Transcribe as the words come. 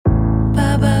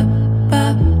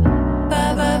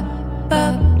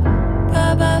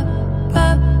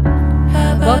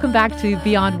Welcome back to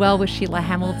Beyond Well with Sheila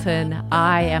Hamilton.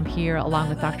 I am here along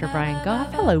with Dr. Brian Goff.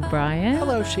 Hello, Brian.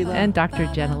 Hello, Sheila. And Dr.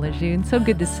 Jenna Lejeune. So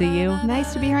good to see you.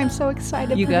 Nice to be here. I'm so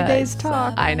excited You for guys, today's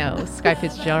talk. I know. Skye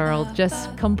Fitzgerald,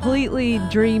 just completely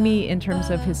dreamy in terms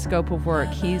of his scope of work.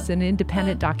 He's an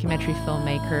independent documentary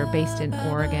filmmaker based in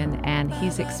Oregon, and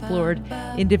he's explored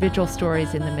individual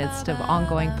stories in the midst of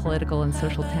ongoing political and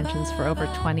social tensions for over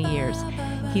 20 years.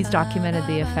 He's documented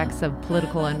the effects of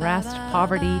political unrest,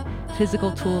 poverty,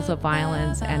 physical tools of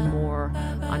violence, and more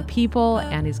on people,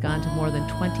 and he's gone to more than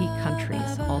 20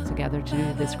 countries altogether to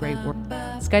do this great work.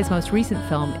 Skye's most recent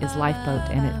film is Lifeboat,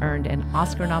 and it earned an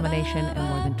Oscar nomination and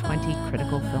more than 20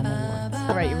 critical film awards.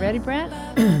 All right, you ready, Brent?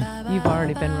 You've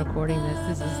already been recording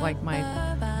this. This is like my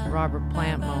Robert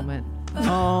Plant moment.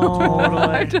 Oh,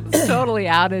 I just totally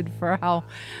outed for how.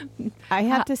 I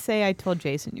have to say, I told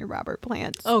Jason you're Robert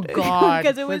Plant. Oh, God.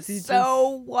 Because it was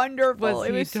so wonderful. Was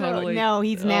it he was totally- no,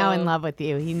 he's now in love with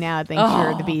you. He now thinks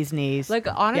you're the bee's knees. Like,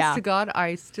 honest Yeah. to God,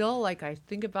 I still, I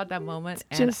think about that moment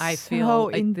It's and just I so feel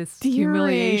like this endearing.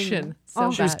 humiliation. So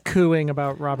Oh. She was bad. cooing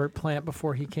about Robert Plant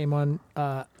before he came on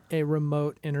a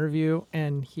remote interview,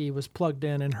 and he was plugged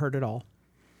in and heard it all.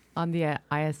 On the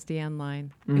ISDN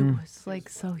line. It was like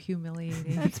so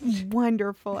humiliating. That's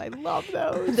wonderful. I love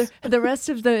those. the rest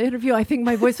of the interview, I think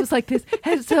my voice was like this.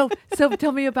 Hey, so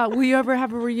tell me about, will you ever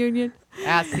have a reunion?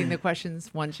 Asking the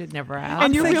questions one should never ask.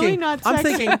 And you're thinking- really not I'm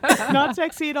sexy. thinking- Not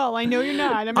sexy at all. I know you're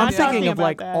not. I'm I'm not thinking talking of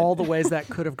about that. all the ways that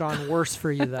could have gone worse for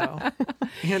you, though.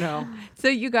 You know, So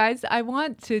you guys, I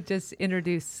want to just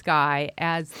introduce Skye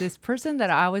as this person that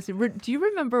I was. Do you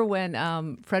remember when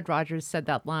Fred Rogers said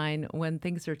that line, when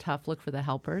things are tough, look for the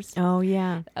helpers? Oh,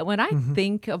 yeah. When I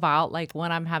think about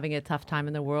when I'm having a tough time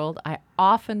in the world, I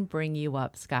often bring you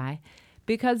up, Skye,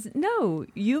 because no,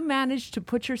 you managed to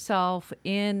put yourself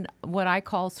in what I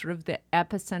call sort of the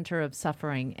epicenter of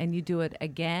suffering, and you do it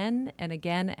again and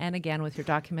again and again with your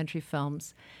documentary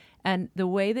films. And the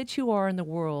way that you are in the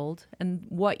world and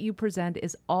what you present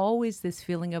is always this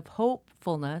feeling of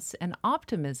hopefulness and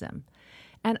optimism.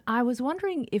 And I was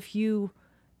wondering if you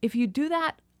do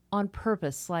that on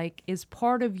purpose, is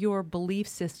part of your belief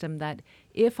system that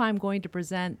if I'm going to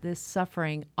present this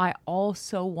suffering, I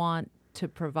also want to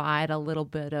provide a little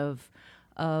bit of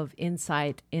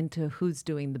insight into who's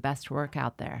doing the best work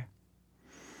out there.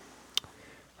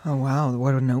 Oh, wow.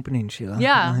 What an opening, Sheila.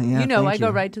 Yeah. Thank I go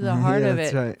you. right to the heart of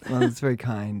that's it. Right. Well, that's very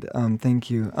kind. Thank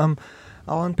you.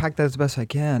 I'll unpack that as best I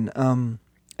can.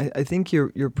 I think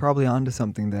you're probably onto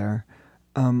something there.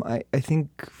 I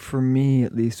think for me,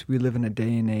 at least, we live in a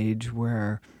day and age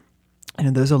where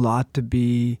there's a lot to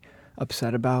be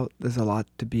upset about. There's a lot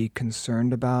to be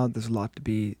concerned about. There's a lot to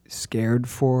be scared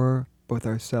for, both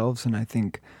ourselves and I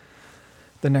think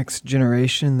the next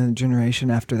generation, the generation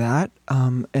after that.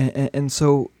 And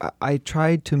so I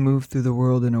tried to move through the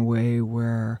world in a way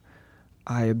where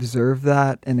I observe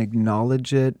that and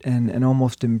acknowledge it and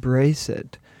almost embrace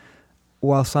it,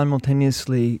 while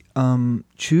simultaneously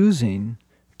choosing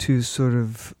to sort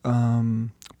of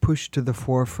push to the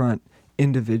forefront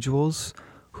individuals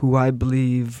who I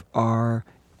believe are,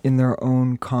 in their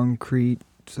own concrete,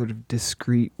 sort of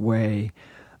discrete way,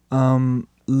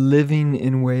 living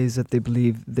in ways that they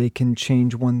believe they can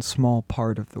change one small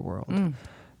part of the world.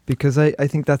 Because I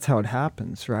think that's how it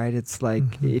happens, right? It's like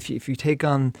if you take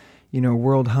on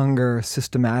world hunger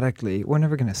systematically, we're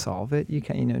never going to solve it. You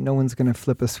can't, no one's going to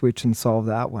flip a switch and solve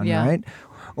that one, right?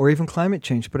 Or even climate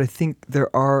change. But I think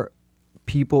there are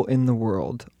people in the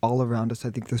world all around us. I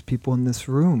think there's people in this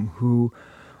room who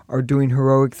are doing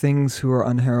heroic things, who are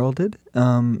unheralded,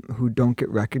 who don't get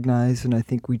recognized, and I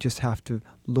think we just have to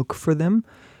look for them.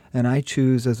 And I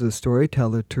choose as a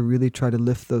storyteller to really try to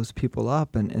lift those people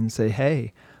up and say,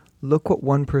 hey, look what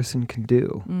one person can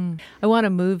do. I want to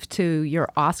move to your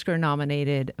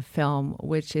Oscar-nominated film,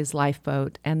 which is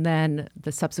Lifeboat, and then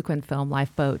the subsequent film,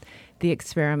 Lifeboat, The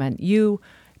Experiment.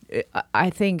 I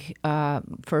think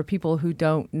for people who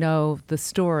don't know the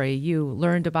story, you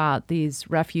learned about these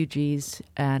refugees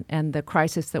and the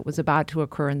crisis that was about to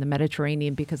occur in the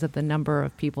Mediterranean because of the number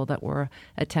of people that were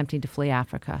attempting to flee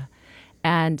Africa.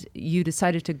 And you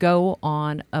decided to go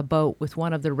on a boat with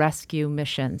one of the rescue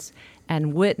missions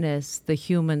and witness the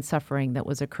human suffering that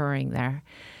was occurring there.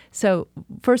 So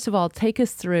first of all, take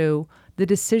us through the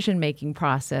decision-making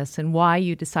process and why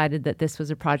you decided that this was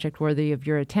a project worthy of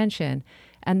your attention.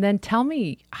 And then tell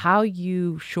me how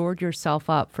you shored yourself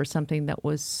up for something that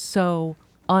was so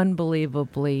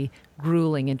unbelievably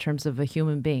grueling in terms of a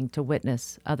human being to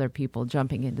witness other people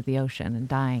jumping into the ocean and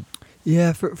dying.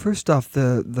 Yeah, first off,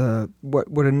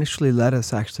 what initially led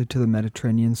us actually to the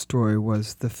Mediterranean story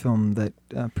was the film that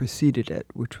preceded it,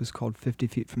 which was called 50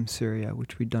 Feet from Syria,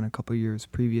 which we'd done a couple years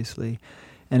previously.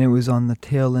 And it was on the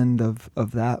tail end of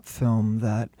that film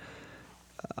that,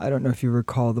 I don't know if you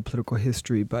recall the political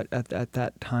history, but at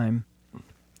that time,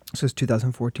 so it's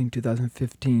 2014,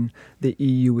 2015, the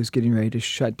EU was getting ready to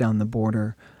shut down the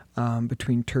border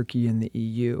between Turkey and the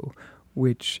EU,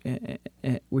 which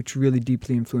really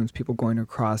deeply influenced people going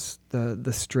across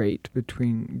the strait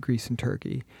between Greece and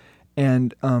Turkey.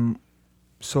 And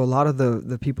so a lot of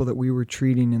the people that we were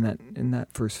treating in that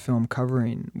first film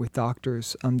covering with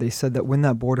doctors, they said that when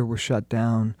that border was shut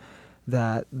down,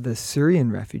 that the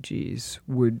Syrian refugees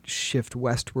would shift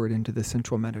westward into the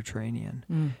central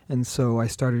Mediterranean. And so I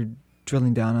started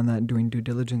drilling down on that and doing due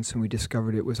diligence, and we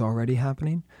discovered it was already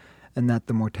happening and that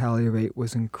the mortality rate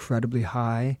was incredibly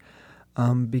high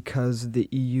because the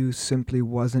EU simply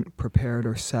wasn't prepared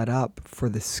or set up for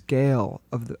the scale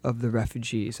of the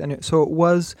refugees. And so it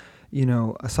was,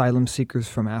 asylum seekers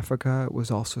from Africa. It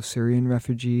was also Syrian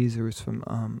refugees. There was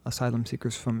from asylum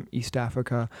seekers from East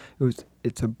Africa.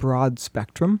 It's a broad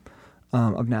spectrum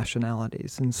of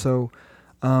nationalities. And so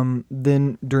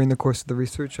then during the course of the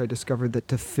research, I discovered that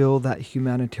to fill that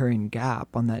humanitarian gap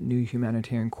on that new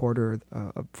humanitarian corridor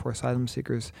for asylum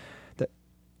seekers, that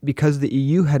because the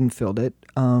EU hadn't filled it,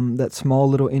 that small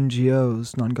little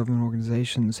NGOs, non-government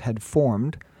organizations, had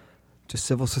formed, just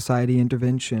civil society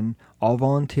intervention, all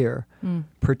volunteer,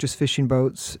 purchased fishing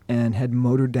boats, and had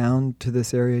motored down to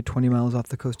this area 20 miles off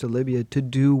the coast of Libya to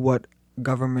do what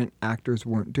government actors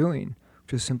weren't doing,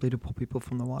 which is simply to pull people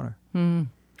from the water.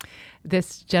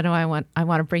 This, Jenna, I want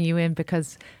to bring you in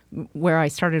because where I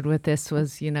started with this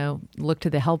was, look to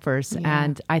the helpers. Yeah.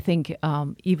 And I think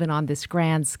even on this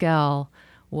grand scale,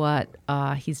 what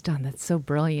he's done that's so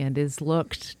brilliant is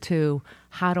looked to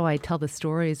how do I tell the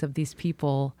stories of these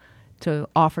people to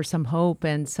offer some hope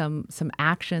and some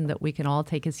action that we can all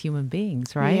take as human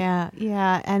beings, right?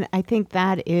 Yeah. And I think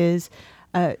that is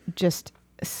just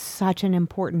such an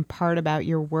important part about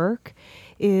your work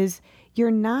is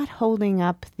you're not holding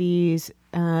up these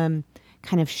kind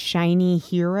of shiny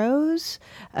heroes.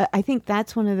 I think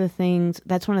that's one of the things,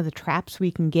 that's one of the traps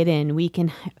we can get in. We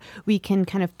can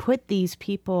kind of put these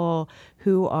people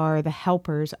who are the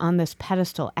helpers on this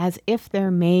pedestal as if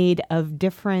they're made of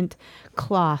different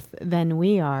cloth than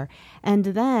we are. And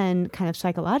then kind of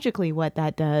psychologically what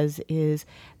that does is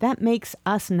that makes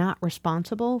us not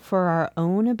responsible for our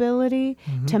own ability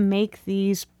to make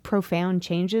these profound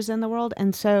changes in the world.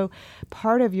 And so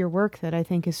part of your work that I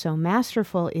think is so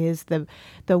masterful is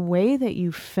the way that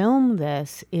you film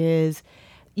this is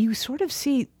you sort of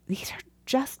see these are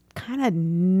just kind of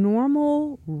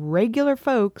normal, regular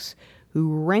folks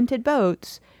who rented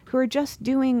boats who are just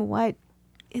doing what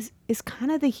is kind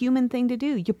of the human thing to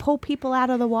do. You pull people out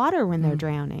of the water when they're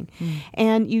drowning.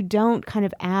 And you don't kind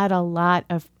of add a lot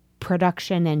of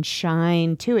production and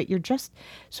shine to it. You're just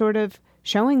sort of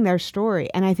showing their story.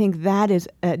 And I think that is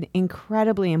an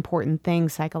incredibly important thing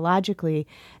psychologically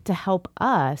to help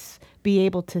us be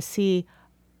able to see,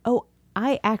 oh,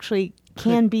 I actually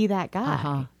can be that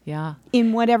guy. Yeah.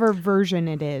 In whatever version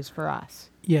it is for us.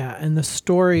 Yeah, and the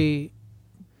story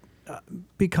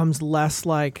becomes less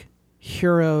like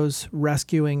heroes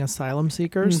rescuing asylum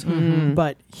seekers,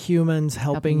 but humans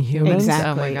helping humans. Exactly.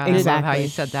 Oh my God, Exactly. I love how you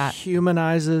said that.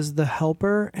 Humanizes the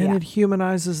helper and it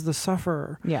humanizes the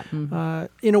sufferer. Yeah.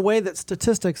 In a way that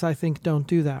statistics, I think, don't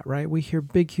do that, right? We hear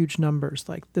big, huge numbers,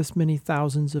 like this many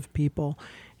thousands of people,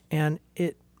 and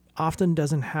it often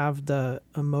doesn't have the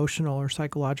emotional or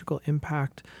psychological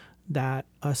impact that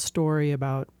a story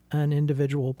about an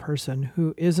individual person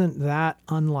who isn't that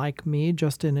unlike me,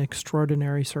 just in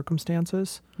extraordinary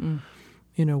circumstances,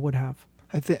 would have.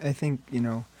 I think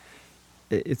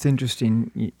it's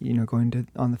interesting, going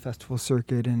on the festival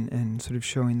circuit and sort of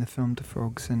showing the film to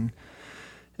folks, and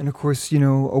of course,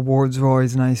 awards are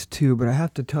always nice too. But I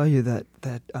have to tell you that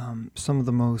some of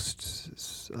the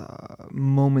most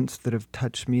moments that have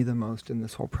touched me the most in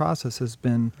this whole process has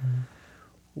been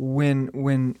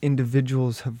when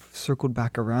individuals have circled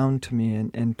back around to me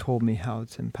and told me how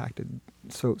it's impacted.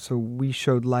 So we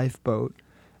showed Lifeboat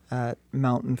at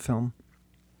Mountain Film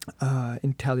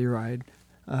in Telluride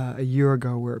a year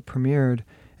ago where it premiered.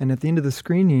 And at the end of the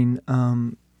screening,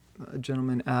 a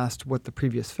gentleman asked what the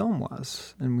previous film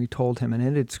was. And we told him, and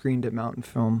it had screened at Mountain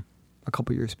Film a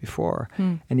couple years before.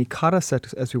 And he caught us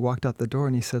as we walked out the door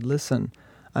and he said, "Listen,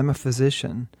 I'm a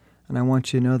physician. And I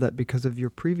want you to know that because of your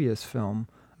previous film,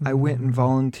 I went and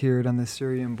volunteered on the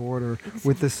Syrian border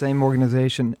with the same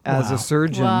organization as a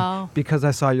surgeon because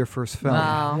I saw your first film.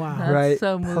 Wow. That's right?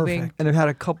 so moving. Perfect. And I've had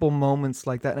a couple moments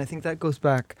like that, and I think that goes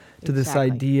back to this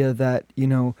idea that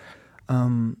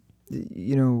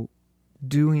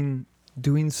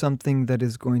doing something that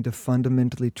is going to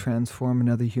fundamentally transform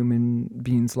another human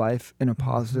being's life in a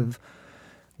positive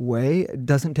way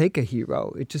doesn't take a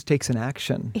hero. It just takes an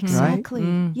action. Exactly.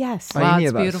 Right? Yes. Wow, any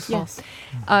it's of us. beautiful.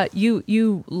 Yes.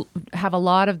 You have a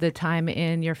lot of the time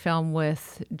in your film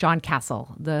with John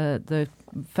Castle, the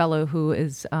fellow who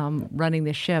is running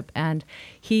the ship, and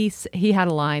he had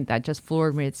a line that just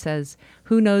floored me. It says,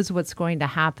 "Who knows what's going to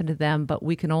happen to them, but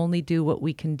we can only do what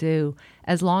we can do.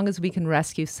 As long as we can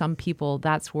rescue some people,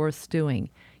 that's worth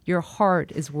doing. Your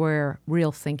heart is where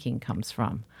real thinking comes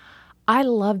from." I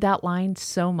love that line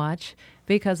so much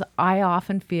because I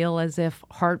often feel as if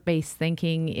heart-based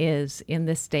thinking is, in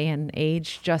this day and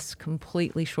age, just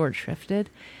completely short-shrifted.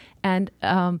 And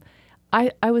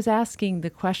I was asking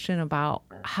the question about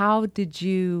how did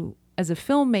you, as a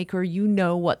filmmaker, you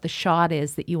know what the shot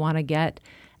is that you want to get.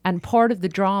 And part of the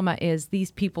drama is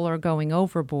these people are going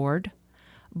overboard.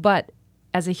 But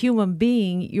as a human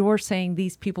being, you're saying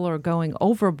these people are going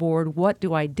overboard. What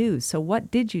do I do? So what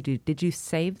did you do? Did you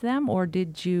save them, or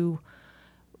did you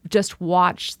just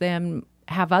watch them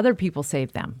have other people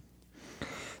save them?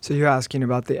 So you're asking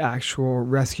about the actual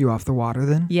rescue off the water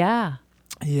then? Yeah.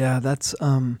 Yeah, that's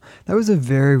that was a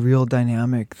very real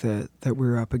dynamic that we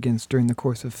were up against during the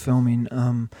course of filming.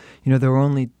 There were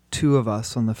only 2 of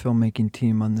us on the filmmaking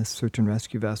team on this search and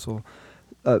rescue vessel.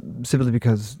 Simply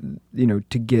because,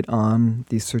 to get on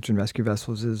these search and rescue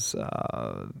vessels is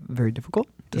very difficult,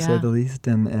 to say the least,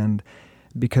 and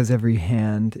because every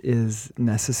hand is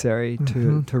necessary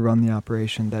to run the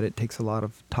operation, that it takes a lot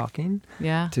of talking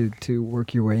to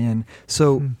work your way in.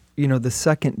 So, the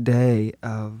second day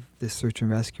of this search and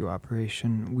rescue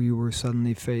operation, we were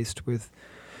suddenly faced with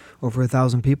over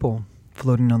 1,000 people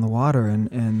floating on the water,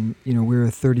 and we were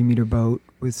a 30-meter boat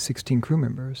with 16 crew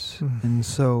members, and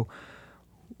so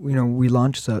we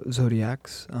launched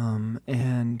Zodiacs,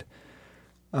 and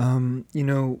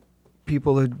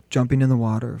people are jumping in the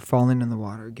water, falling in the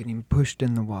water, getting pushed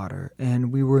in the water,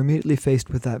 and we were immediately faced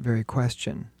with that very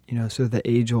question. So the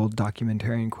age-old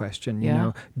documentarian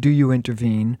question. Do you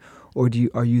intervene, or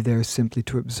are you there simply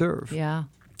to observe? Yeah.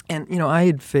 And I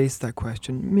had faced that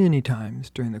question many times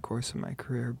during the course of my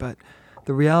career, but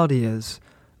the reality is,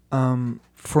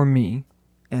 for me,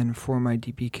 and for my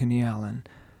DP Kenny Allen,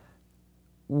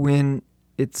 when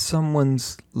it's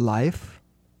someone's life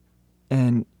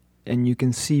and you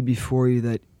can see before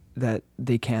you that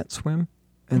they can't swim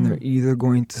and they're either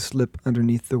going to slip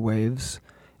underneath the waves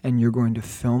and you're going to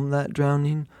film that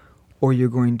drowning, or you're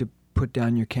going to put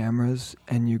down your cameras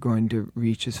and you're going to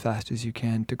reach as fast as you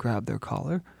can to grab their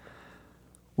collar.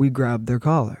 We grabbed their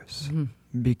collars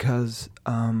because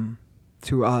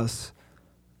to us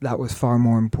that was far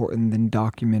more important than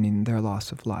documenting their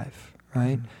loss of life.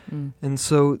 Right? And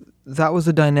so that was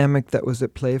a dynamic that was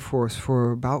at play for us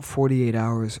for about 48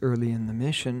 hours early in the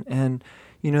mission. And,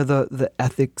 the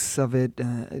ethics of it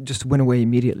just went away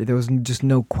immediately. There was just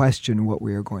no question what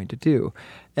we were going to do.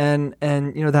 And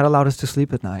that allowed us to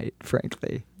sleep at night,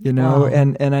 frankly, Wow.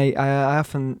 And I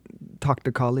often talk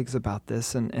to colleagues about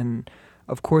this. And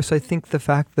of course, I think the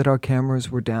fact that our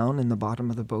cameras were down in the bottom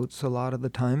of the boats a lot of the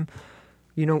time,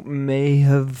 may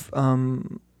have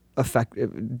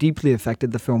deeply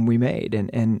affected the film we made,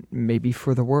 and maybe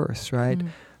for the worse, right?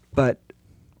 But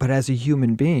as a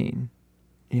human being,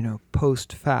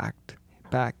 post fact,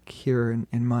 back here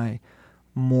in my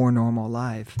more normal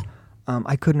life,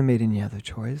 I couldn't have made any other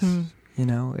choice.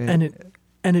 And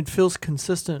it feels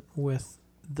consistent with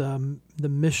the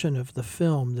mission of the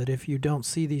film, that if you don't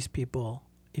see these people,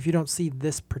 if you don't see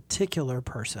this particular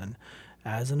person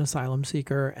as an asylum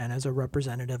seeker and as a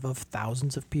representative of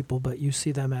thousands of people, but you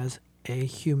see them as a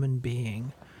human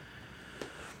being,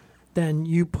 then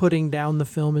you putting down the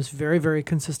film is very, very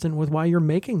consistent with why you're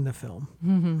making the film,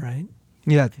 right?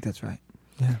 Yeah, I think that's right.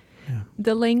 Yeah.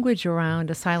 The language around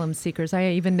asylum seekers, I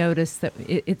even noticed that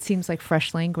it seems like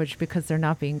fresh language because they're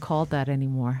not being called that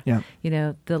anymore. Yeah.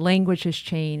 The language has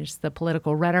changed. The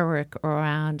political rhetoric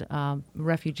around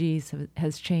refugees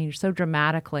has changed so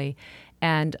dramatically.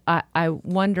 And I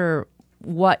wonder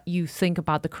what you think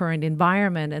about the current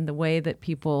environment and the way that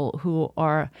people who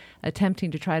are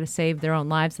attempting to try to save their own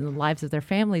lives and the lives of their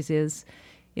families is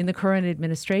in the current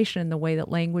administration, the way that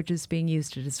language is being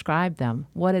used to describe them,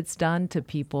 what it's done to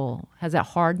people. Has it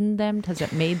hardened them? Has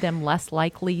it made them less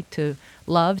likely to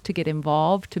love, to get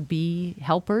involved, to be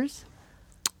helpers?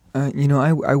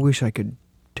 I wish I could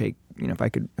take if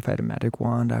I had a magic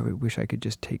wand, I would wish I could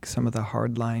just take some of the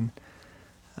hardline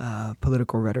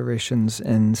political rhetoricians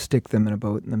and stick them in a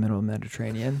boat in the middle of the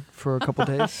Mediterranean for a couple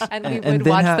days, and we would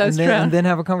watch those and then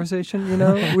have a conversation,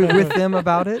 with them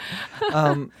about it.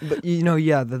 But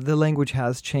the language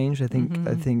has changed. I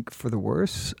think for the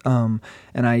worse. And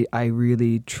I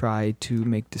really try to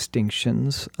make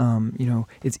distinctions.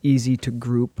 It's easy to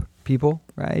group people,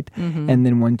 right? And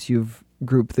then once you've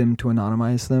grouped them, to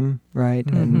anonymize them, right?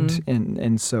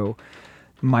 And so.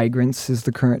 Migrants is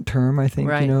the current term, I think,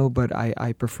 right. But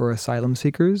I prefer asylum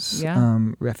seekers,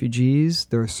 refugees.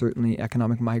 There are certainly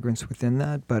economic migrants within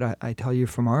that. But I tell you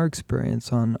from our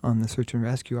experience on the search and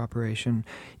rescue operation,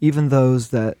 even those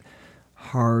that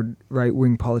hard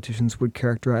right-wing politicians would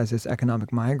characterize as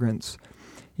economic migrants,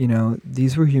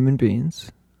 these were human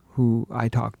beings who I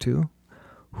talked to,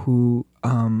 who,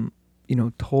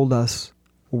 told us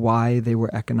why they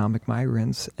were economic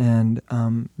migrants. And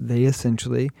they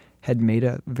essentially had made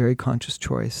a very conscious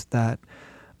choice that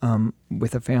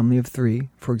with a family of 3,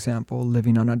 for example,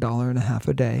 living on $1.50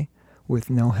 a day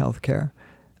with no health care,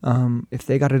 if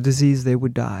they got a disease, they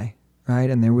would die,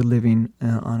 right? And they were living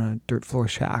on a dirt floor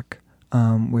shack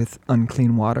with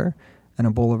unclean water and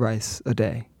a bowl of rice a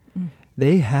day.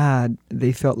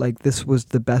 They felt like this was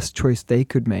the best choice they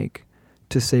could make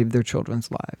to save their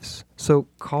children's lives. So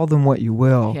call them what you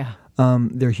will. Yeah.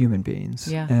 They're human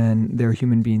beings, and they're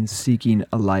human beings seeking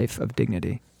a life of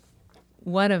dignity.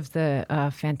 One of the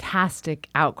fantastic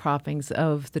outcroppings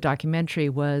of the documentary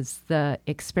was the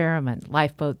experiment,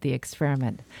 Lifeboat, the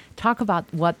experiment. Talk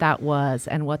about what that was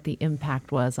and what the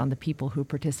impact was on the people who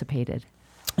participated.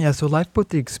 Yeah, so Lifeboat,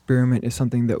 the experiment is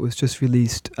something that was just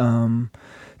released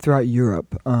throughout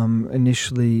Europe,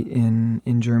 initially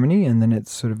in Germany, and then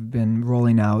it's sort of been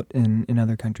rolling out in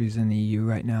other countries in the EU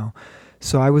right now.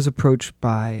 So I was approached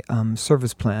by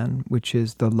Service Plan, which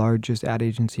is the largest ad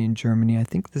agency in Germany. I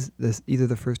think this either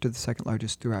the first or the second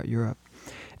largest throughout Europe.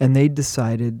 And they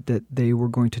decided that they were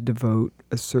going to devote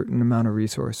a certain amount of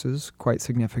resources, quite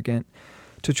significant,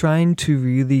 to trying to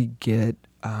really get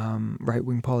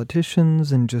right-wing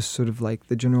politicians and just sort of like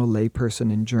the general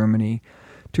layperson in Germany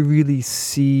to really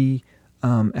see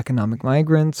economic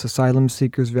migrants, asylum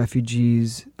seekers,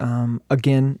 refugees,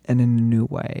 again and in a new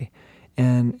way.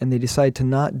 And they decided to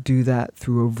not do that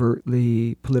through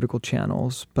overtly political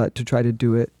channels, but to try to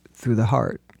do it through the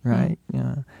heart, right?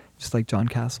 Yeah, just like John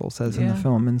Castle says in the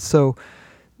film. And so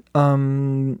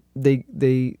the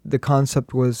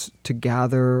concept was to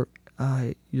gather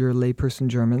your layperson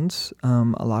Germans,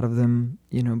 a lot of them,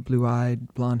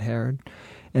 blue-eyed, blonde-haired,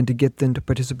 and to get them to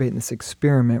participate in this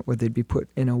experiment where they'd be put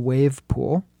in a wave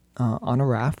pool on a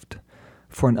raft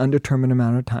for an undetermined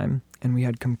amount of time. And we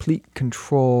had complete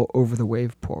control over the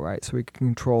wave pool, right? So we could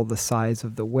control the size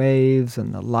of the waves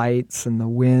and the lights and the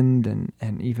wind and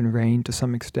even rain to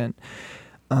some extent.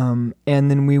 And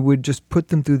then we would just put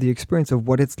them through the experience of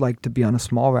what it's like to be on a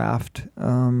small raft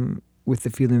with the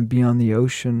feeling of being on the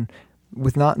ocean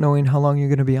with not knowing how long you're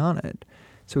going to be on it.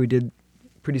 So we did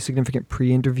pretty significant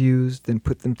pre-interviews, then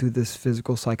put them through this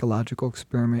physical, psychological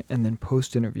experiment, and then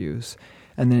post-interviews.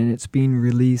 And then it's being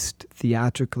released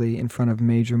theatrically in front of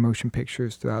major motion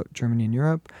pictures throughout Germany and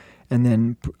Europe, and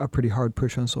then a pretty hard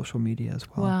push on social media as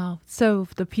well. Wow. So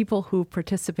the people who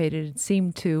participated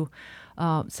seemed to,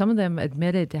 some of them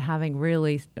admitted to having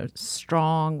really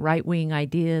strong right-wing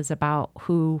ideas about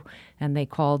who, and they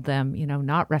called them,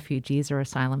 not refugees or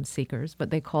asylum seekers, but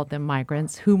they called them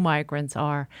migrants, who migrants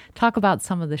are. Talk about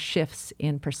some of the shifts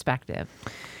in perspective.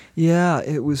 Yeah,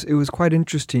 it was quite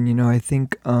interesting. I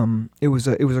think it was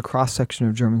a cross section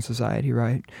of German society,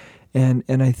 right? And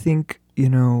I think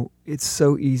it's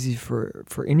so easy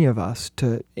for any of us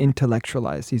to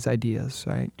intellectualize these ideas,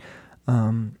 right?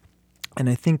 And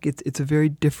I think it's a very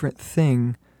different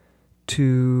thing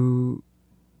to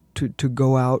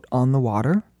go out on the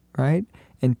water, right?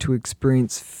 And to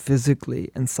experience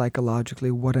physically and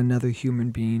psychologically what another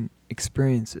human being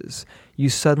experiences. You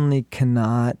suddenly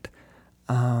cannot.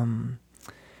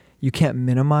 You can't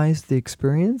minimize the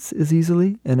experience as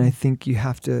easily, and I think you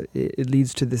have to, it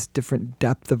leads to this different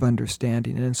depth of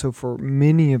understanding. And so for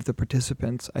many of the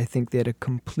participants, I think they had a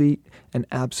complete and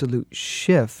absolute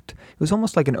shift. It was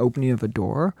almost like an opening of a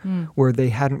door where they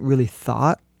hadn't really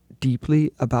thought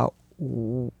deeply about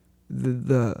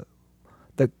the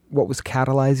what was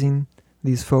catalyzing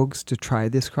these folks to try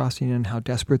this crossing and how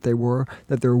desperate they were,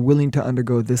 that they were willing to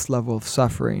undergo this level of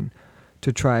suffering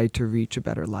to try to reach a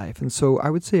better life. And so I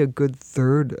would say a good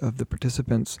third of the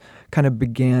participants kind of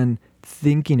began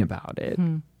thinking about it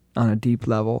on a deep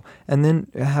level, and then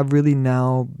have really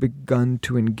now begun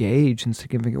to engage in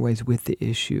significant ways with the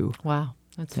issue. Wow.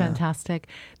 That's fantastic.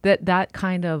 That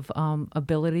kind of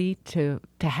ability to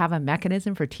have a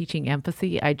mechanism for teaching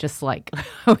empathy, I just like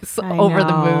I was over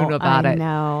the moon about it. I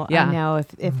know.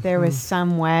 If there was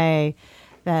some way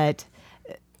that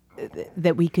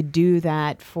we could do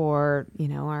that for,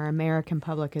 our American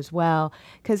public as well,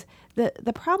 because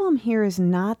the problem here is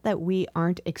not that we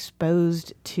aren't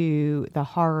exposed to the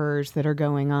horrors that are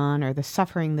going on or the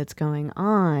suffering that's going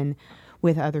on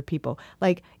with other people.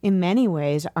 Like, in many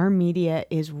ways, our media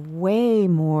is way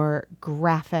more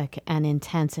graphic and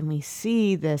intense, and we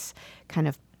see this kind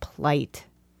of plight.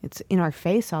 It's in our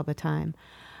face all the time.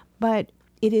 But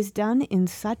it is done in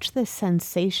such this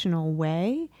sensational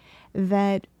way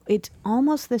that it's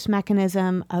almost this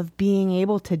mechanism of being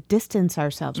able to distance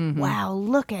ourselves. Mm-hmm. Wow,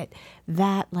 look at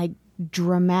that, like,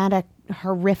 dramatic,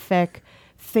 horrific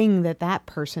thing that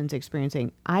person's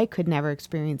experiencing. I could never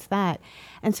experience that.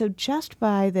 And so just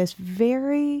by this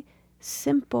very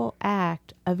simple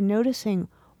act of noticing,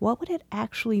 what would it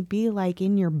actually be like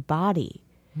in your body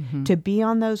to be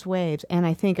on those waves? And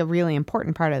I think a really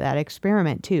important part of that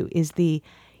experiment too is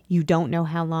you don't know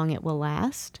how long it will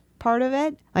last part of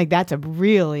it. Like, that's a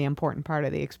really important part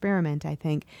of the experiment, I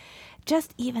think.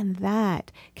 Just even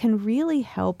that can really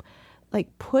help, like,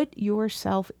 put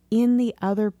yourself in the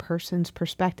other person's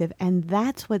perspective. And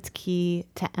that's what's key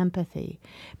to empathy.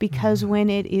 Because when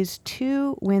the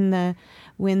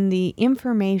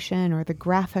information or the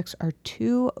graphics are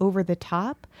too over the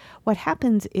top, what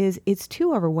happens is it's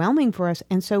too overwhelming for us.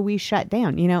 And so we shut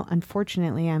down.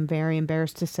 Unfortunately, I'm very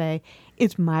embarrassed to say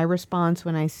it's my response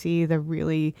when I see the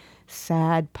really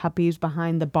sad puppies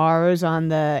behind the bars on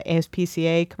the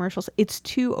ASPCA commercials. It's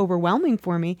too overwhelming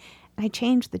for me. I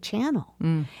changed the channel.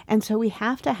 And so we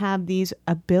have to have this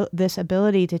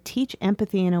ability to teach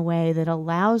empathy in a way that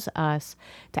allows us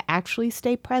to actually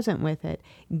stay present with it,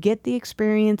 get the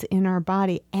experience in our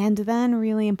body, and then,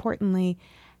 really importantly,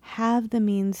 have the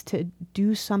means to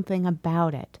do something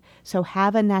about it. So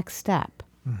have a next step.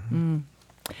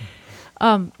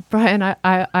 Brian,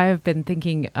 I have been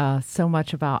thinking so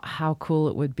much about how cool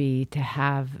it would be to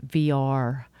have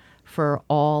VR for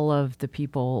all of the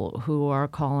people who are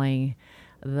calling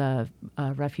the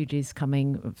refugees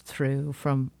coming through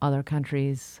from other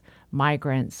countries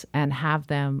migrants, and have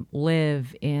them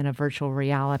live in a virtual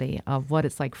reality of what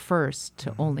it's like, first,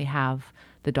 to only have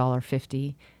the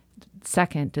 $1.50,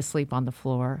 second, to sleep on the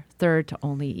floor, third, to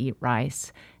only eat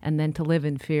rice, and then to live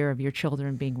in fear of your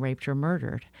children being raped or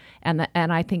murdered. And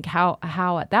I think how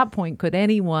at that point could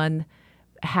anyone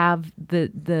have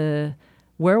the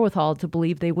wherewithal to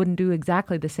believe they wouldn't do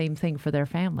exactly the same thing for their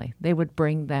family? They would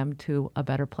bring them to a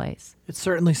better place. It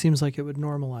certainly seems like it would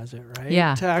normalize it, right?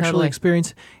 Yeah, to actually totally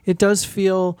experience. It does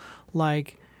feel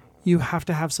like you have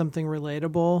to have something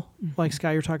relatable, like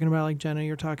Skye you're talking about, like Jenna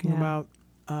you're talking about.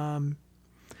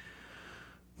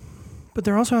 But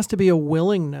there also has to be a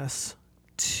willingness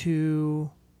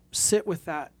to sit with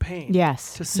that pain.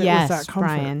 Yes. To sit with that comfort.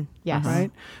 Brian. Yes.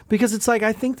 Right? Because it's like,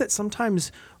 I think that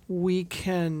sometimes we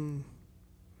can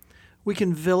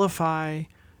vilify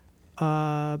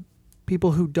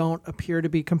people who don't appear to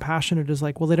be compassionate as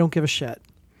like, well, they don't give a shit.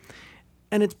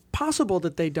 And it's possible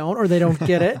that they don't, or they don't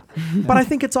get it. But I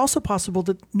think it's also possible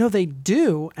that, no, they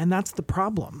do. And that's the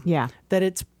problem. Yeah. That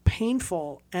it's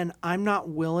painful, and I'm not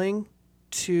willing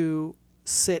to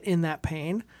sit in that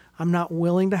pain. I'm not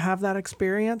willing to have that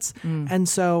experience. And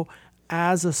so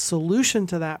as a solution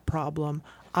to that problem,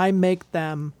 I make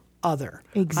them other.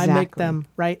 Exactly. I make them,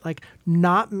 right? Like,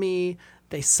 not me.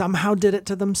 They somehow did it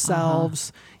to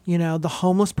themselves. You know, the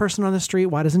homeless person on the street,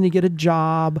 why doesn't he get a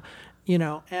job? You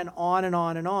know, and on and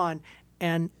on and on.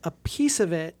 And a piece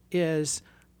of it is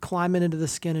climbing into the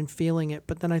skin and feeling it.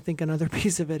 But then I think another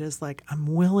piece of it is like, I'm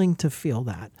willing to feel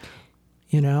that,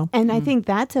 you know? And I think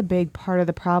that's a big part of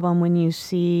the problem when you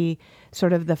see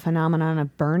sort of the phenomenon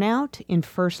of burnout in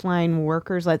first line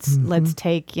workers. Let's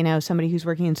take, you know, somebody who's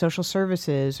working in social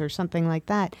services or something like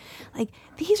that. Like,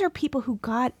 these are people who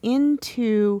got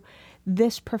into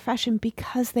this profession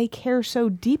because they care so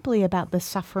deeply about the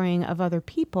suffering of other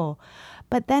people.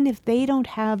 But then if they don't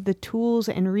have the tools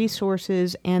and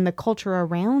resources and the culture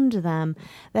around them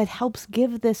that helps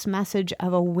give this message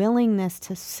of a willingness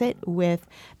to sit with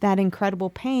that incredible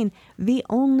pain, the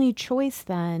only choice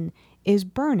then is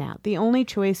burnout. The only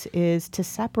choice is to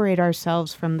separate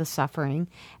ourselves from the suffering,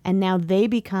 and now they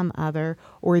become other,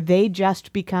 or they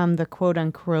just become the quote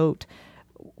unquote,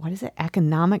 what is it,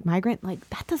 economic migrant? Like,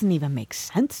 that doesn't even make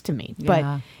sense to me. Yeah.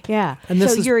 But yeah. And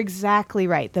so you're exactly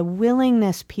right. The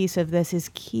willingness piece of this is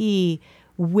key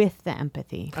with the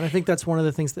empathy. And I think that's one of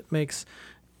the things that makes,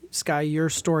 Skye, your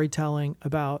storytelling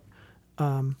about,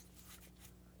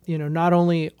 you know, not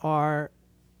only are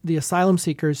the asylum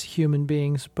seekers human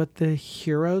beings, but the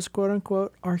heroes, quote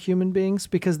unquote, are human beings,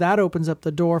 because that opens up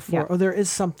the door for, there is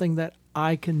something that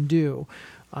I can do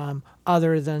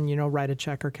other than, write a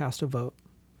check or cast a vote.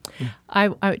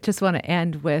 I just want to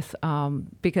end with,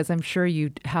 because I'm sure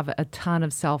you have a ton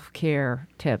of self-care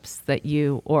tips that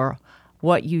or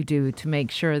what you do to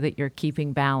make sure that you're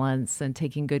keeping balance and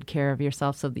taking good care of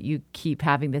yourself so that you keep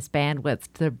having this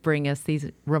bandwidth to bring us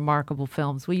these remarkable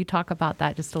films. Will you talk about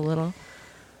that just a little?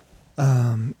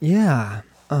 Yeah.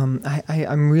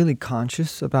 I'm really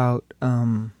conscious about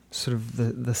sort of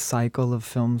the cycle of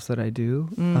films that I do.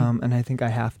 And I think I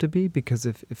have to be, because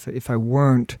if I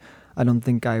weren't, I don't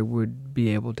think I would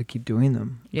be able to keep doing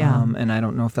them. Yeah. And I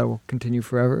don't know if that will continue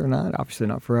forever or not. Obviously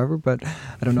not forever, but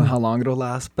I don't know how long it'll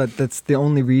last. But that's the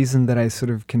only reason that I sort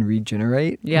of can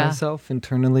regenerate myself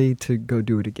internally to go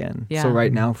do it again. Yeah. So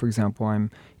right now, for example,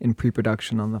 I'm in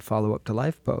pre-production on the follow-up to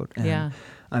Lifeboat.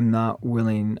 And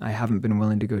I haven't been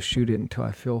willing to go shoot it until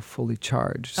I feel fully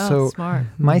charged. Oh, so smart.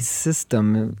 My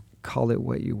system, call it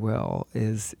what you will,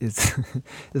 is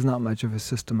not much of a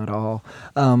system at all.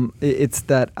 It's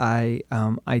that I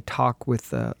talk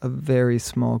with a very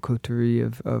small coterie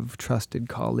of trusted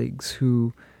colleagues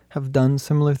who have done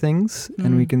similar things,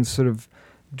 and we can sort of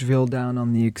drill down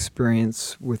on the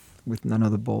experience with none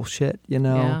of the bullshit,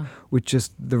 with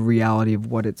just the reality of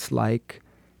what it's like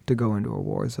to go into a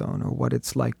war zone, or what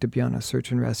it's like to be on a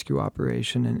search and rescue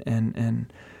operation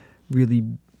and really,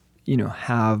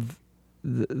 have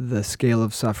the scale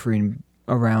of suffering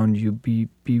around you be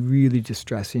really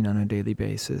distressing on a daily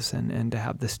basis, and to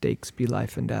have the stakes be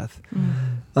life and death.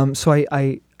 So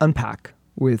I unpack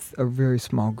with a very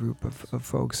small group of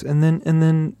folks. And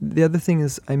then the other thing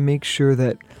is I make sure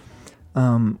that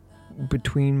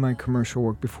between my commercial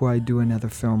work, before I do another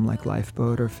film like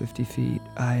Lifeboat or 50 Feet,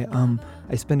 I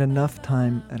spend enough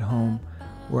time at home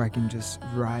where I can just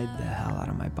ride the hell out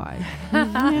of my bike.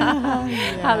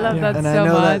 I love that and so I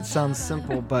know much. that sounds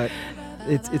simple, but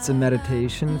it's a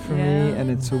meditation for me,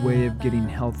 and it's a way of getting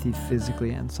healthy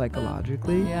physically and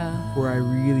psychologically, where I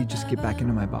really just get back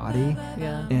into my body,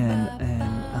 and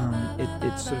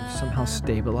it sort of somehow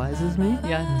stabilizes me.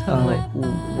 Yeah, totally.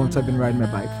 Once I've been riding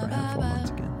my bike for a handful of months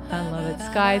again. I love it.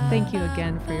 Skye, thank you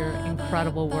again for your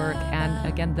incredible work. And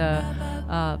again, the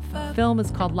film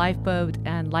is called Lifeboat,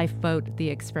 and Lifeboat, the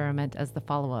Experiment as the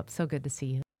follow-up. So good to see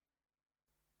you.